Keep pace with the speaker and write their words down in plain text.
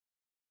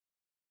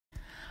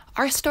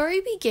Our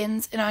story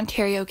begins in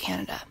Ontario,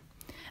 Canada.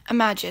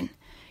 Imagine,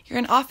 you're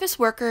an office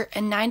worker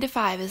and 9 to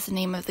 5 is the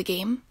name of the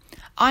game.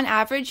 On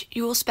average,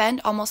 you will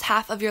spend almost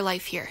half of your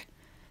life here.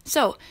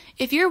 So,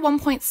 if you're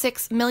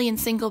 1.6 million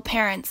single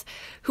parents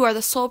who are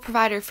the sole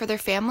provider for their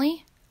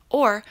family,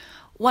 or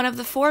one of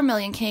the 4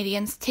 million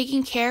Canadians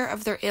taking care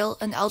of their ill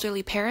and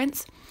elderly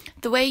parents,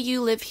 the way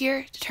you live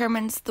here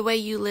determines the way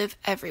you live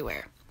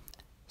everywhere.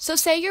 So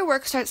say your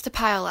work starts to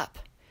pile up.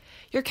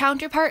 Your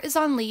counterpart is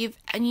on leave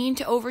and you need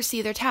to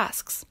oversee their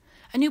tasks.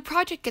 A new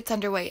project gets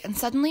underway and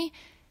suddenly,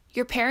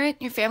 your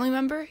parent, your family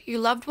member, your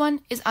loved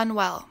one is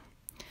unwell.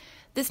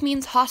 This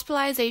means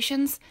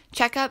hospitalizations,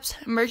 checkups,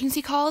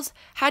 emergency calls.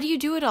 How do you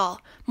do it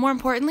all? More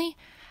importantly,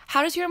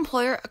 how does your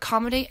employer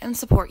accommodate and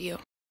support you?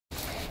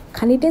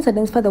 Canadians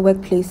identify the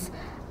workplace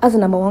as the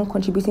number one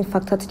contributing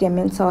factor to their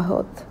mental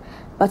health.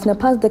 But in the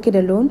past decade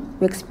alone,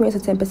 we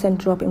experienced a 10%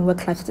 drop in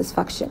work-life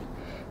satisfaction.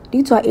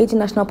 Due to our aging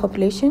national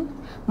population,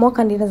 more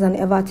Canadians than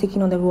ever are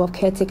taking on the role of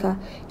caretaker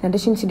in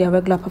addition to their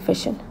regular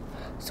profession.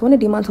 So when the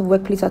demands of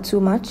workplace are too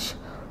much,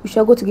 we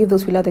struggle to give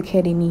those who love the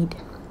care they need.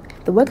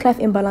 The work-life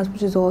imbalance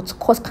which results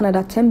cost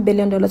Canada $10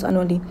 billion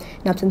annually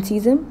in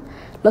absenteeism,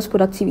 lost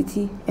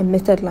productivity, and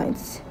missed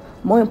deadlines.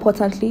 More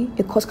importantly,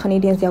 it costs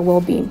Canadians their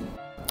well-being.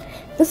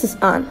 This is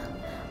Anne.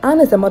 Anne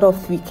is the mother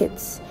of 3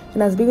 kids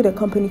and has been with the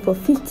company for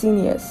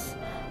 15 years.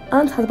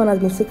 Anne's husband has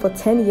been sick for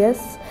 10 years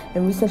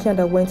and recently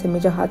underwent a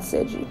major heart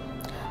surgery.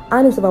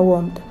 Anne is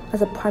overwhelmed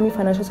as a primary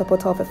financial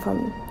supporter of her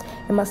family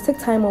and must take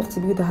time off to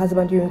be with her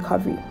husband during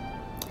recovery.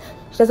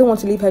 She doesn't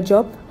want to leave her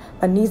job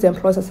but needs the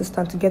employer's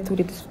assistance to get through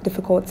this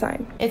difficult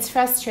time. It's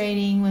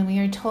frustrating when we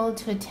are told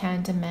to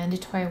attend a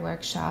mandatory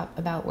workshop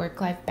about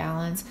work-life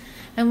balance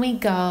and we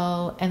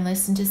go and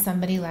listen to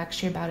somebody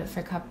lecture about it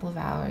for a couple of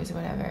hours or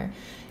whatever.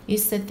 You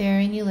sit there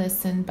and you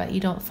listen, but you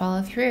don't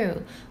follow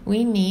through.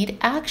 We need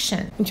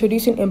action.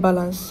 Introducing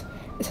Imbalance,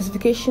 a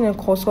certification and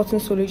consulting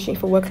solution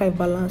for work-life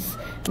balance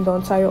in the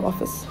Ontario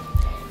office.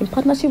 In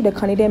partnership with the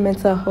Canadian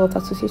Mental Health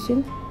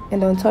Association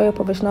and the Ontario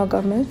Provincial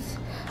Government,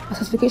 a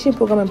certification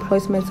program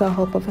employs mental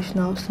health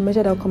professionals to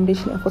measure the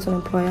accommodation efforts of an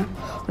employer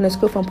on a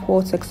scale from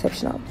poor to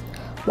exceptional.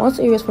 Once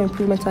areas for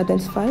improvement are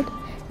identified,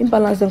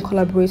 Imbalance then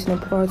collaborates and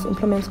employers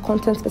implement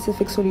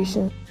content-specific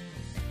solutions.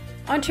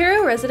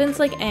 Ontario residents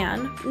like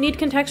Anne need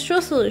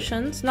contextual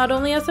solutions not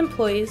only as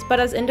employees but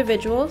as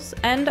individuals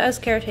and as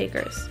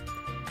caretakers.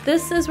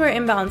 This is where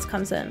Imbalance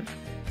comes in.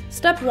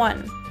 Step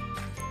 1.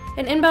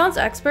 An Imbalance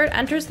expert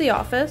enters the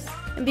office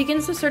and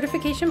begins the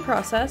certification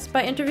process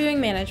by interviewing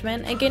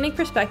management and gaining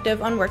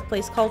perspective on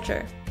workplace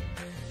culture.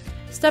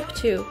 Step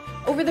 2.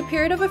 Over the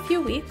period of a few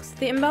weeks,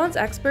 the Imbalance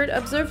expert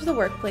observes the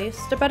workplace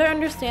to better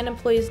understand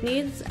employees'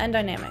 needs and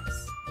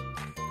dynamics.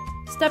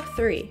 Step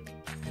 3.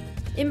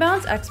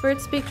 Imbalance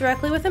experts speak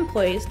directly with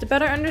employees to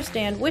better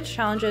understand which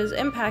challenges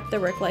impact their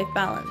work-life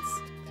balance.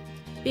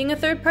 Being a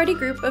third-party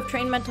group of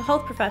trained mental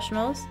health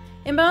professionals,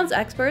 Imbalance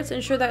experts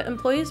ensure that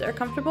employees are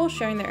comfortable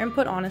sharing their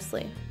input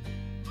honestly.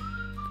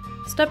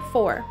 Step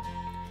 4.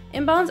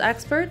 Imbalance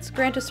experts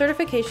grant a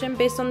certification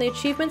based on the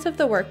achievements of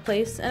the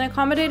workplace in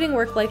accommodating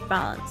work-life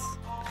balance,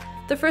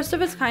 the first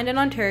of its kind in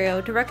Ontario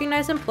to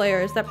recognize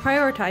employers that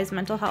prioritize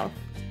mental health.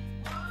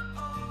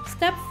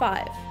 Step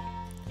 5.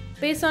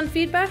 Based on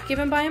feedback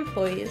given by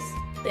employees,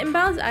 the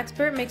Imbalance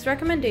expert makes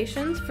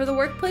recommendations for the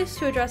workplace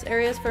to address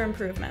areas for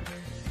improvement.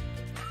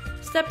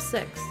 Step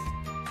 6.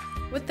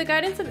 With the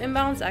guidance of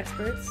Imbalance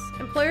experts,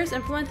 employers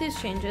implement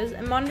these changes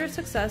and monitor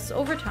success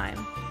over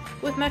time,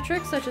 with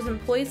metrics such as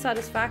employee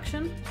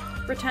satisfaction,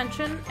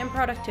 retention, and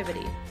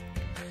productivity.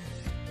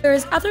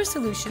 Whereas other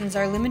solutions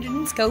are limited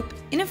in scope,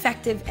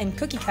 ineffective, and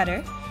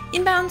cookie-cutter,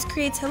 Imbalance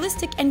creates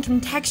holistic and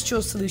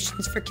contextual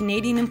solutions for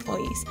Canadian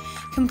employees,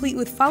 complete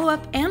with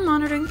follow-up and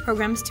monitoring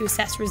programs to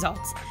assess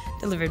results,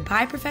 delivered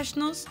by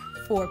professionals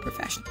for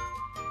professionals.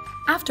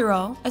 After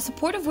all, a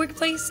supportive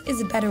workplace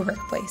is a better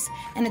workplace,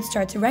 and it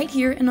starts right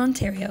here in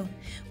Ontario.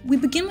 We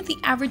begin with the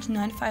average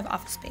 9 to 5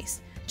 office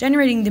space,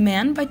 generating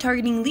demand by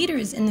targeting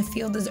leaders in the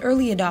field as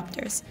early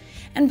adopters,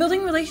 and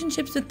building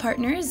relationships with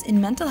partners in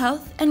mental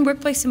health and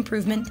workplace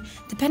improvement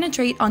to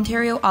penetrate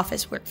Ontario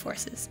office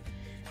workforces.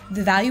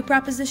 The value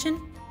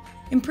proposition?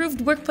 Improved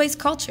workplace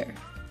culture,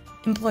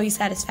 employee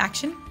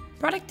satisfaction,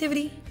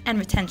 productivity, and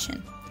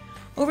retention.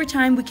 Over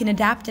time, we can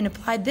adapt and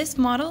apply this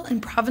model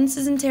in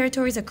provinces and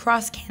territories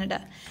across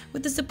Canada,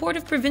 with the support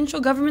of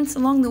provincial governments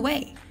along the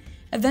way,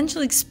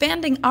 eventually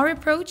expanding our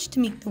approach to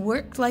meet the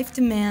work-life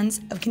demands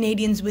of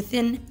Canadians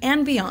within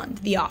and beyond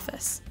the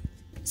office.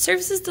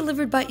 Services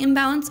delivered by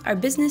Imbalance are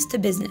business to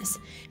business,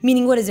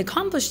 meaning what is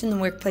accomplished in the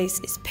workplace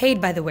is paid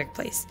by the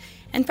workplace,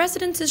 and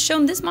precedence has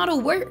shown this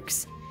model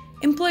works.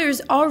 Employers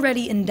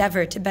already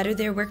endeavor to better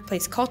their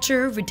workplace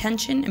culture,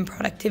 retention, and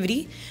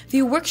productivity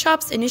via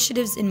workshops,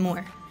 initiatives, and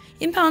more.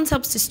 Imbalance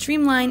helps to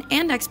streamline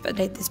and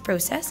expedite this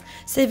process,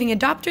 saving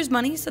adopters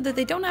money so that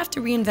they don't have to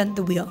reinvent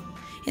the wheel.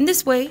 In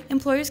this way,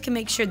 employers can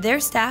make sure their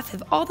staff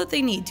have all that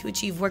they need to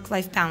achieve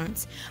work-life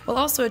balance, while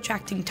also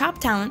attracting top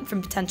talent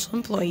from potential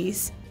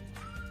employees.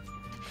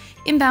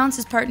 InBalance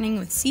is partnering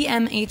with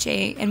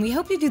CMHA, and we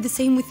hope you do the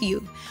same with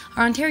you,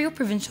 our Ontario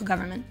provincial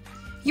government.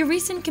 Your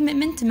recent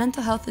commitment to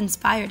mental health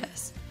inspired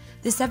us.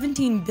 The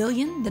 $17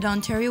 billion that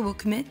Ontario will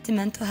commit to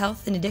mental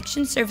health and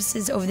addiction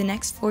services over the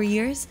next 4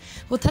 years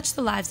will touch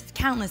the lives of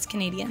countless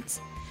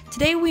Canadians.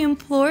 Today we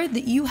implore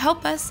that you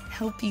help us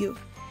help you.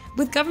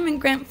 With government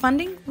grant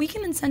funding, we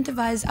can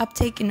incentivize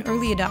uptake in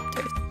early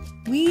adopters.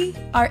 We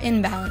are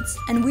InBalance,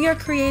 and we are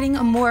creating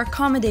a more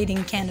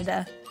accommodating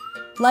Canada.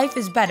 Life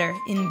is better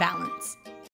in balance.